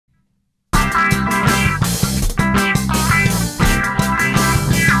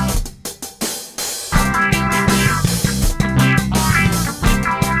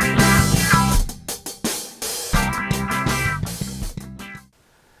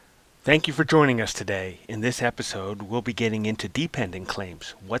Thank you for joining us today. In this episode, we'll be getting into dependent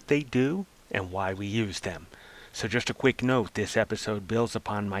claims, what they do, and why we use them. So just a quick note, this episode builds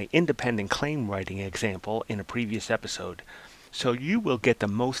upon my independent claim writing example in a previous episode. So you will get the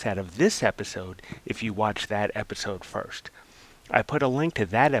most out of this episode if you watch that episode first. I put a link to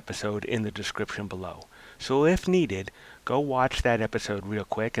that episode in the description below. So if needed, go watch that episode real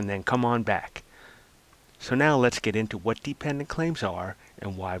quick and then come on back. So now let's get into what dependent claims are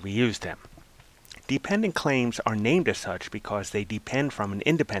and why we use them. Dependent claims are named as such because they depend from an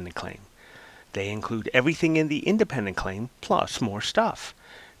independent claim. They include everything in the independent claim plus more stuff.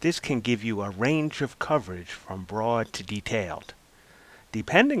 This can give you a range of coverage from broad to detailed.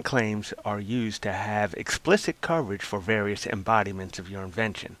 Dependent claims are used to have explicit coverage for various embodiments of your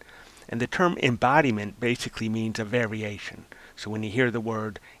invention. And the term embodiment basically means a variation. So when you hear the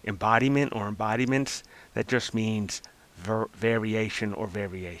word embodiment or embodiments, that just means variation or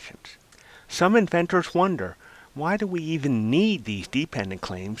variations. Some inventors wonder, why do we even need these dependent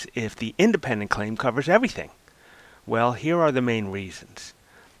claims if the independent claim covers everything? Well, here are the main reasons.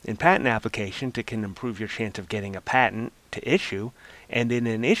 In patent applications, it can improve your chance of getting a patent to issue, and in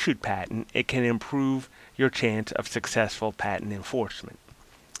an issued patent, it can improve your chance of successful patent enforcement.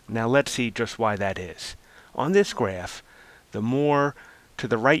 Now let's see just why that is. On this graph, the more to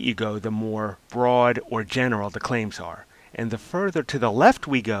the right you go, the more broad or general the claims are. And the further to the left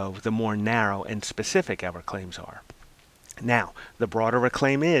we go, the more narrow and specific our claims are. Now, the broader a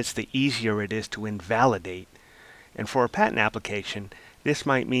claim is, the easier it is to invalidate. And for a patent application, this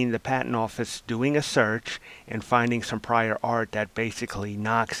might mean the patent office doing a search and finding some prior art that basically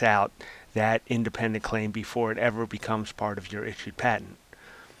knocks out that independent claim before it ever becomes part of your issued patent.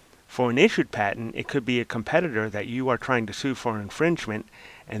 For an issued patent, it could be a competitor that you are trying to sue for infringement,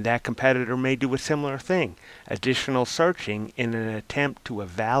 and that competitor may do a similar thing, additional searching in an attempt to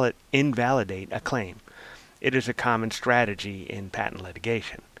invalidate a claim. It is a common strategy in patent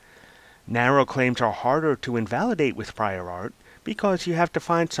litigation. Narrow claims are harder to invalidate with prior art because you have to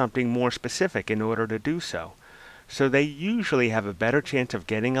find something more specific in order to do so. So they usually have a better chance of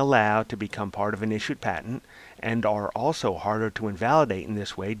getting allowed to become part of an issued patent and are also harder to invalidate in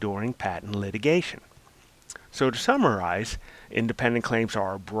this way during patent litigation. So to summarize, independent claims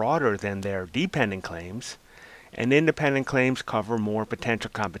are broader than their dependent claims, and independent claims cover more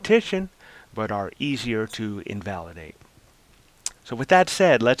potential competition but are easier to invalidate. So with that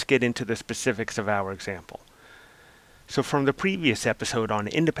said, let's get into the specifics of our example. So from the previous episode on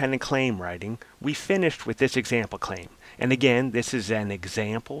independent claim writing, we finished with this example claim. And again, this is an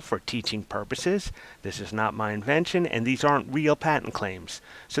example for teaching purposes. This is not my invention, and these aren't real patent claims.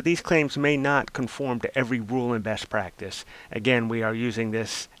 So these claims may not conform to every rule and best practice. Again, we are using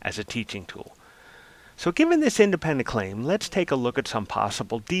this as a teaching tool. So given this independent claim, let's take a look at some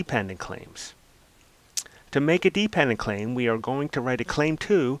possible dependent claims. To make a dependent claim, we are going to write a claim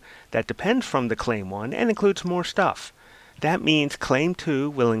 2 that depends from the claim 1 and includes more stuff. That means claim 2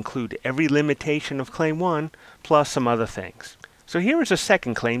 will include every limitation of claim 1 plus some other things. So here is a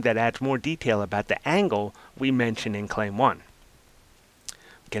second claim that adds more detail about the angle we mentioned in claim 1.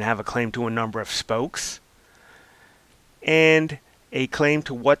 We can have a claim to a number of spokes and a claim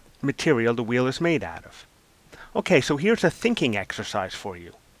to what material the wheel is made out of. Okay, so here's a thinking exercise for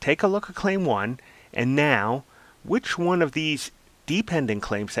you. Take a look at claim 1, and now which one of these dependent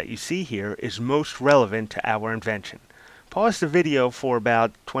claims that you see here is most relevant to our invention? Pause the video for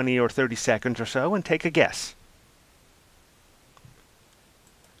about 20 or 30 seconds or so and take a guess.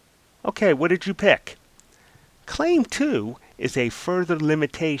 Okay, what did you pick? Claim 2 is a further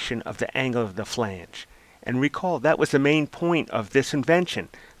limitation of the angle of the flange. And recall, that was the main point of this invention,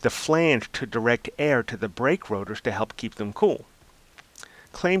 the flange to direct air to the brake rotors to help keep them cool.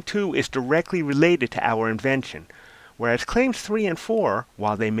 Claim 2 is directly related to our invention, whereas claims 3 and 4,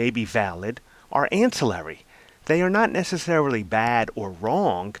 while they may be valid, are ancillary. They are not necessarily bad or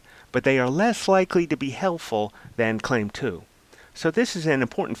wrong, but they are less likely to be helpful than claim 2. So this is an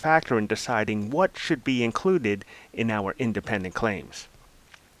important factor in deciding what should be included in our independent claims.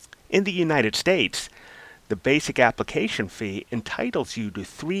 In the United States, the basic application fee entitles you to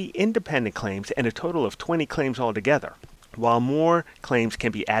 3 independent claims and a total of 20 claims altogether. While more claims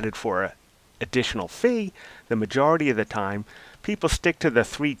can be added for an additional fee, the majority of the time, people stick to the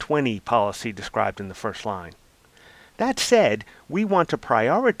 320 policy described in the first line. That said, we want to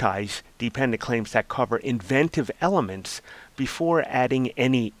prioritize dependent claims that cover inventive elements before adding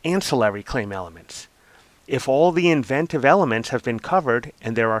any ancillary claim elements. If all the inventive elements have been covered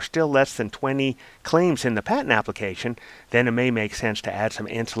and there are still less than 20 claims in the patent application, then it may make sense to add some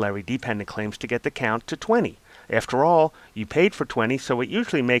ancillary dependent claims to get the count to 20. After all, you paid for 20, so it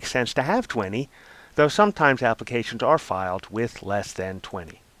usually makes sense to have 20, though sometimes applications are filed with less than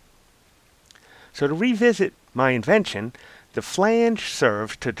 20. So to revisit my invention, the flange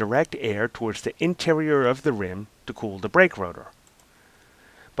serves to direct air towards the interior of the rim to cool the brake rotor.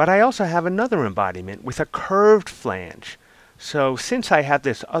 But I also have another embodiment with a curved flange. So since I have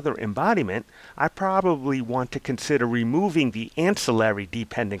this other embodiment, I probably want to consider removing the ancillary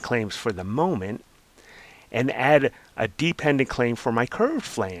dependent claims for the moment and add a dependent claim for my curved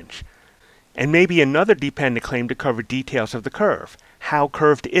flange. And maybe another dependent claim to cover details of the curve. How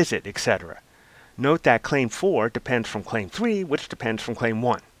curved is it, etc. Note that Claim 4 depends from Claim 3, which depends from Claim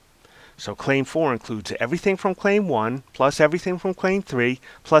 1. So Claim 4 includes everything from Claim 1, plus everything from Claim 3,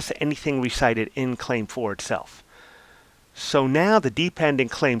 plus anything recited in Claim 4 itself. So now the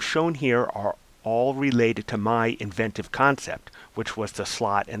dependent claims shown here are all related to my inventive concept, which was the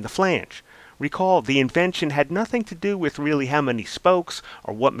slot and the flange. Recall, the invention had nothing to do with really how many spokes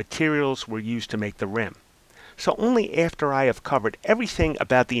or what materials were used to make the rim. So only after I have covered everything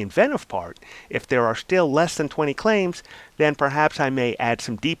about the inventive part, if there are still less than 20 claims, then perhaps I may add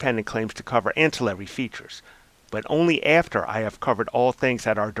some dependent claims to cover ancillary features, but only after I have covered all things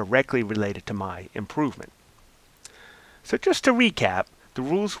that are directly related to my improvement. So just to recap, the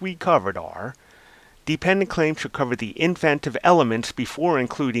rules we covered are: dependent claims should cover the inventive elements before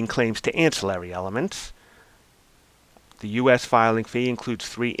including claims to ancillary elements. The U.S. filing fee includes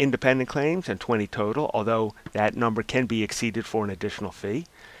 3 independent claims and 20 total, although that number can be exceeded for an additional fee.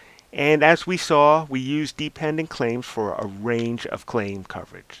 And as we saw, we use dependent claims for a range of claim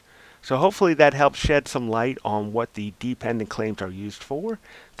coverage. So hopefully that helps shed some light on what the dependent claims are used for.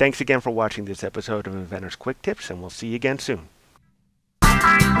 Thanks again for watching this episode of Inventor's Quick Tips, and we'll see you again soon.